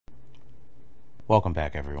Welcome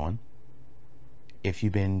back, everyone. If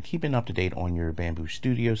you've been keeping up to date on your Bambu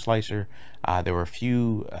Studio slicer, there were a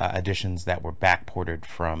few additions that were backported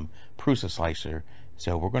from Prusa slicer,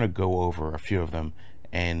 so we're going to go over a few of them,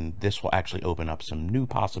 and this will actually open up some new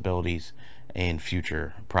possibilities in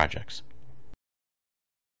future projects.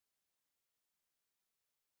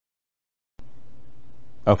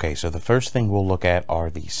 Okay, so the first thing we'll look at are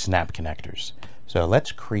the snap connectors. So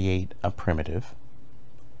let's create a primitive,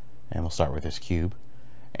 and we'll start with this cube.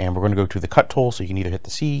 And we're going to go to the cut tool, so you can either hit the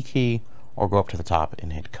C key or go up to the top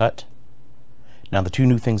and hit cut. Now the two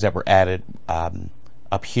new things that were added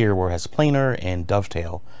up here were as planar and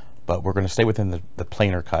dovetail, but we're going to stay within the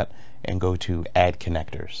planar cut and go to add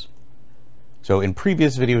connectors. So in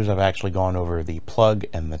previous videos I've actually gone over the plug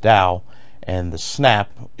and the dowel, and the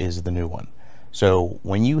snap is the new one. So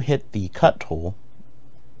when you hit the cut tool,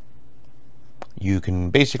 you can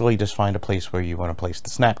basically just find a place where you want to place the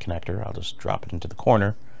snap connector. I'll just drop it into the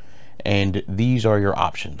corner, and these are your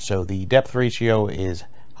options. So the depth ratio is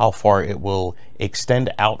how far it will extend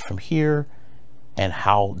out from here and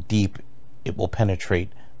how deep it will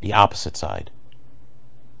penetrate the opposite side.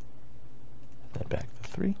 Put that back to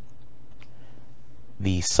 3.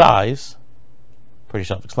 The size, pretty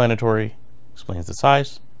self-explanatory, explains the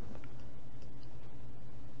size.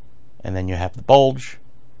 And then you have the bulge,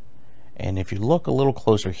 and if you look a little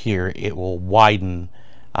closer here, it will widen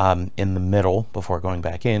in the middle before going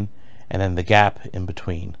back in, and then the gap in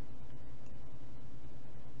between.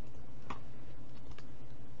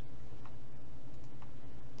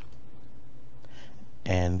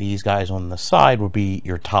 And these guys on the side will be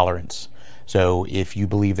your tolerance. So if you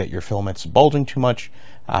believe that your filament's bulging too much,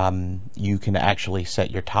 you can actually set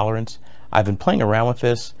your tolerance. I've been playing around with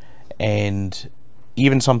this, and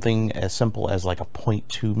even something as simple as like a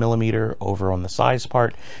 0.2 millimeter over on the size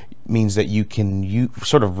part means that you can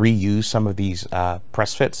sort of reuse some of these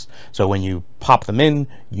press fits. So when you pop them in,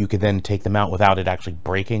 you can then take them out without it actually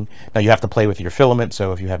breaking. Now you have to play with your filament,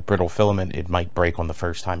 so if you have brittle filament, it might break on the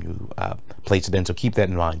first time you place it in, so keep that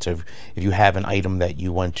in mind. So if you have an item that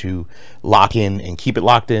you want to lock in and keep it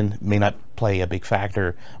locked in, it may not play a big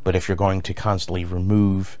factor, but if you're going to constantly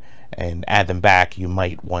remove and add them back, you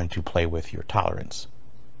might want to play with your tolerance.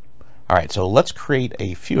 All right, so let's create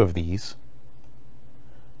a few of these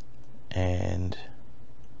and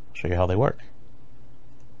show you how they work.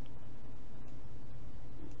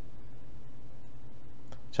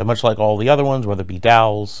 So much like all the other ones, whether it be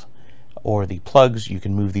dowels or the plugs, you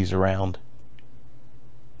can move these around.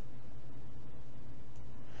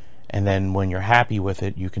 And then when you're happy with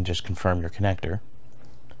it, you can just confirm your connector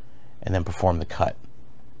and then perform the cut.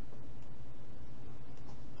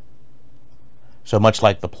 So much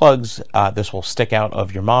like the plugs, this will stick out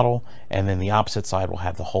of your model, and then the opposite side will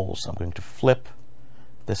have the holes. So I'm going to flip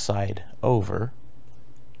this side over,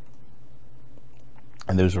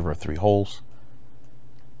 and those are our 3 holes.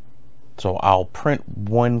 So I'll print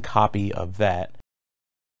 1 copy of that.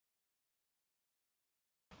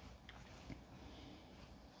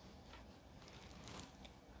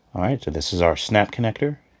 All right, so this is our snap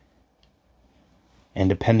connector. And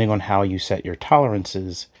depending on how you set your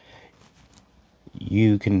tolerances,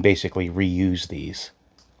 you can basically reuse these.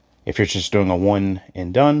 If you're just doing a one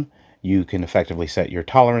and done, you can effectively set your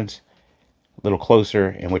tolerance a little closer,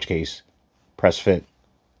 in which case press fit,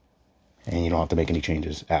 and you don't have to make any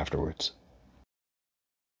changes afterwards.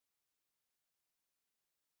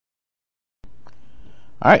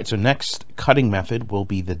 All right, so next cutting method will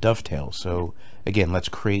be the dovetail. So again, let's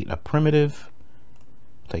create a primitive,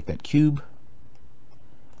 take that cube,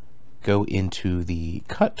 go into the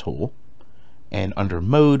cut tool, and under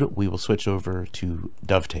mode, we will switch over to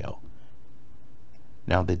dovetail.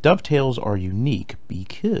 Now the dovetails are unique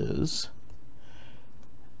because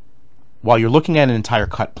while you're looking at an entire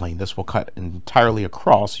cut plane, this will cut entirely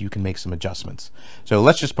across. You can make some adjustments. So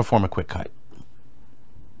let's just perform a quick cut.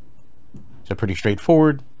 So pretty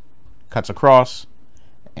straightforward, cuts across,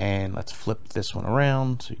 and let's flip this one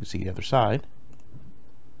around so you can see the other side.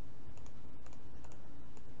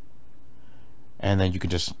 And then you can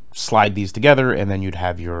just slide these together, and then you'd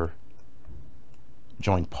have your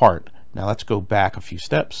joint part. Now let's go back a few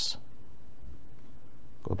steps.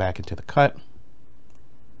 Go back into the cut.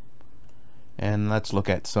 And let's look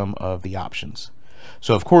at some of the options.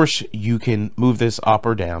 So of course you can move this up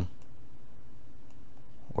or down,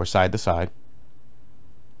 or side to side.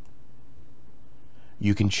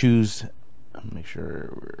 You can choose, make sure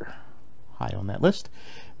we're high on that list.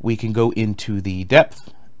 We can go into the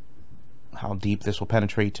depth, how deep this will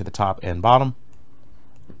penetrate to the top and bottom,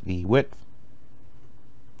 the width,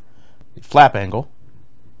 the flap angle,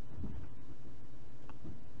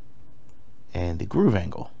 and the groove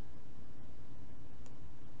angle.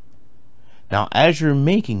 Now, as you're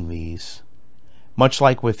making these, much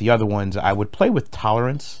like with the other ones, I would play with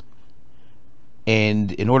tolerance.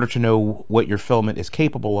 And in order to know what your filament is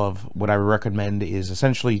capable of, what I would recommend is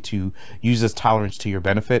essentially to use this tolerance to your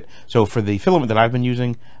benefit. So for the filament that I've been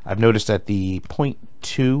using, I've noticed that the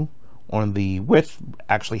 0.2 on the width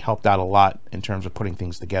actually helped out a lot in terms of putting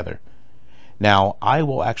things together. Now, I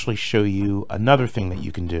will actually show you another thing that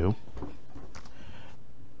you can do.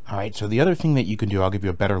 All right, so the other thing that you can do, I'll give you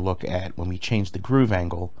a better look at when we change the groove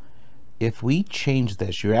angle. If we change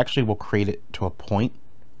this, you actually will create it to a point.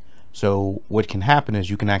 So what can happen is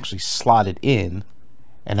you can actually slot it in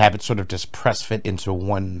and have it sort of just press fit into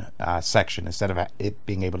one section instead of it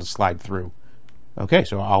being able to slide through. Okay,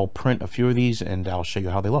 so I'll print a few of these and I'll show you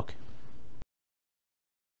how they look.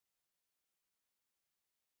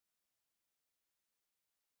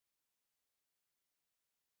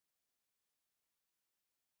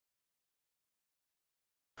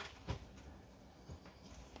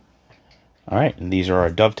 All right, and these are our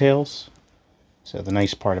dovetails. So the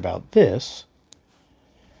nice part about this,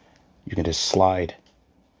 you can just slide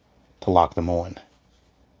to lock them on.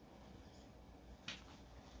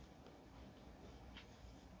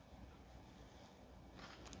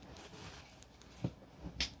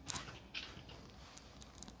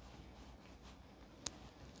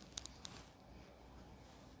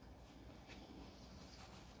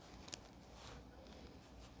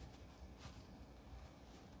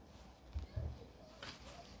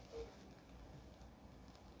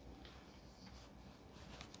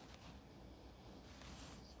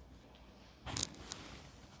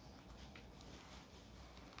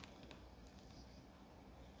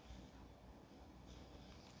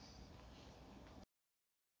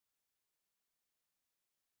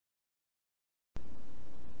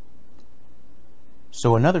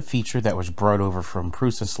 So another feature that was brought over from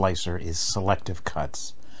Prusa Slicer is Selective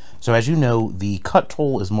Cuts. So as you know, the cut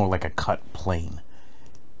tool is more like a cut plane.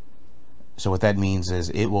 So what that means is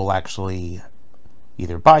it will actually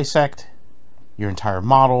either bisect your entire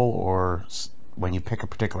model, or when you pick a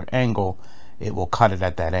particular angle, it will cut it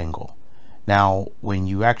at that angle. Now, when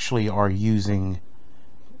you actually are using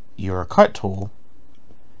your cut tool,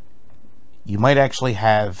 you might actually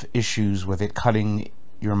have issues with it cutting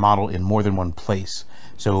your model in more than one place.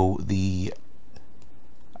 So the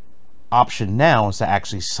option now is to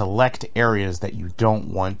actually select areas that you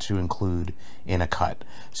don't want to include in a cut.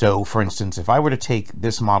 So for instance, if I were to take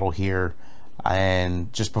this model here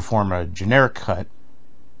and just perform a generic cut,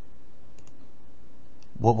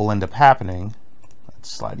 what will end up happening,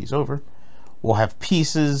 let's slide these over, we'll have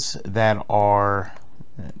pieces that are,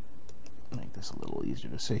 make this a little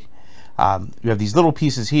easier to see. You have these little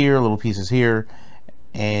pieces here,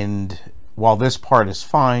 and while this part is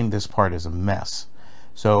fine, this part is a mess.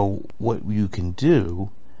 So what you can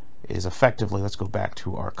do is effectively, let's go back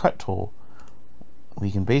to our cut tool,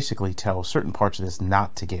 we can basically tell certain parts of this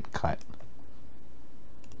not to get cut.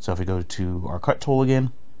 So if we go to our cut tool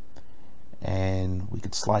again, and we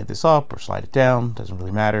could slide this up or slide it down, doesn't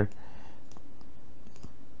really matter.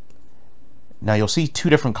 Now you'll see two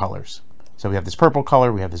different colors. So we have this purple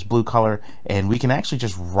color, we have this blue color, and we can actually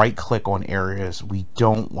just right click on areas we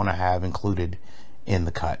don't want to have included in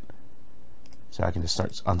the cut. So I can just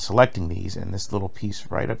start unselecting these, and this little piece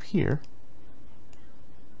right up here.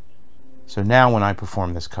 So now when I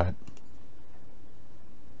perform this cut,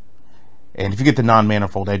 and if you get the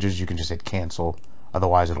non-manifold edges, you can just hit cancel.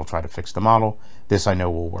 Otherwise it'll try to fix the model. This I know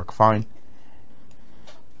will work fine.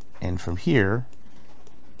 And from here,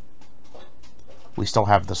 we still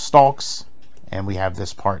have the stalks, and we have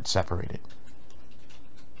this part separated.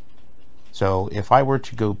 So if I were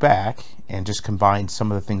to go back and just combine some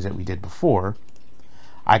of the things that we did before,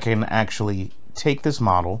 I can actually take this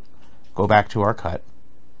model, go back to our cut.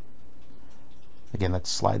 Again, let's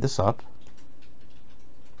slide this up.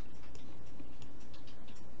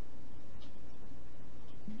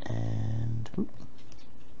 And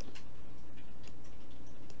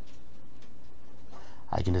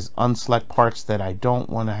I can just unselect parts that I don't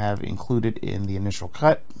want to have included in the initial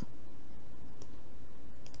cut.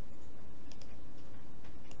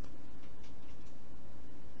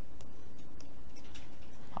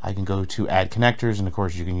 I can go to add connectors, and of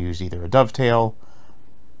course you can use either a dovetail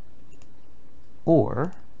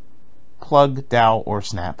or plug, dowel, or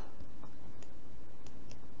snap.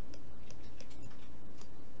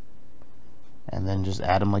 And then just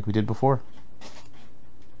add them like we did before.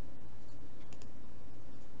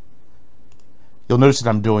 You'll notice that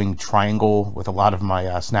I'm doing triangle with a lot of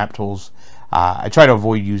my snap tools. I try to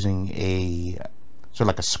avoid using a sort of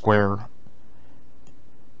like a square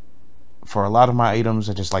for a lot of my items,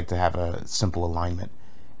 I just like to have a simple alignment,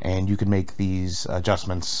 and you can make these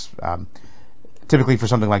adjustments. Typically for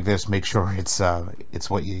something like this, make sure it's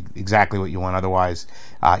exactly what you want. Otherwise,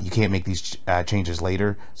 you can't make these changes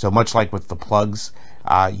later. So much like with the plugs,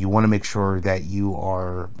 you want to make sure that you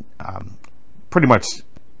are pretty much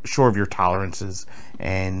sure of your tolerances,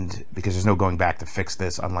 and because there's no going back to fix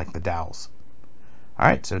this, unlike the dowels. All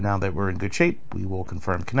right, so now that we're in good shape, we will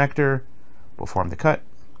confirm connector. We'll form the cut.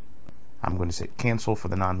 I'm going to say cancel for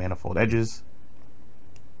the non-manifold edges.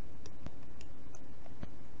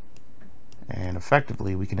 And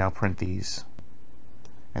effectively, we can now print these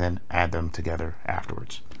and then add them together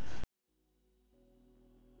afterwards.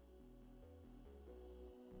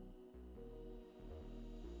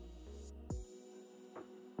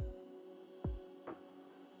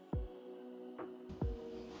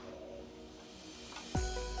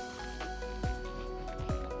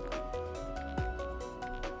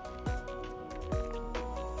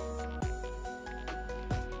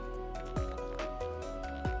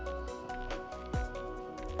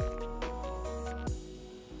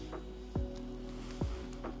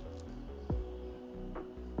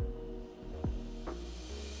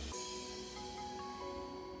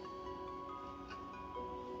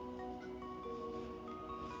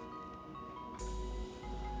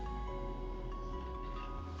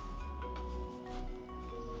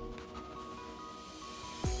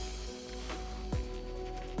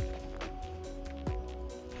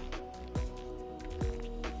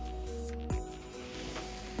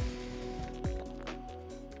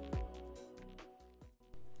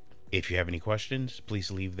 If you have any questions,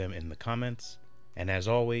 please leave them in the comments. And as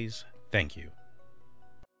always, thank you.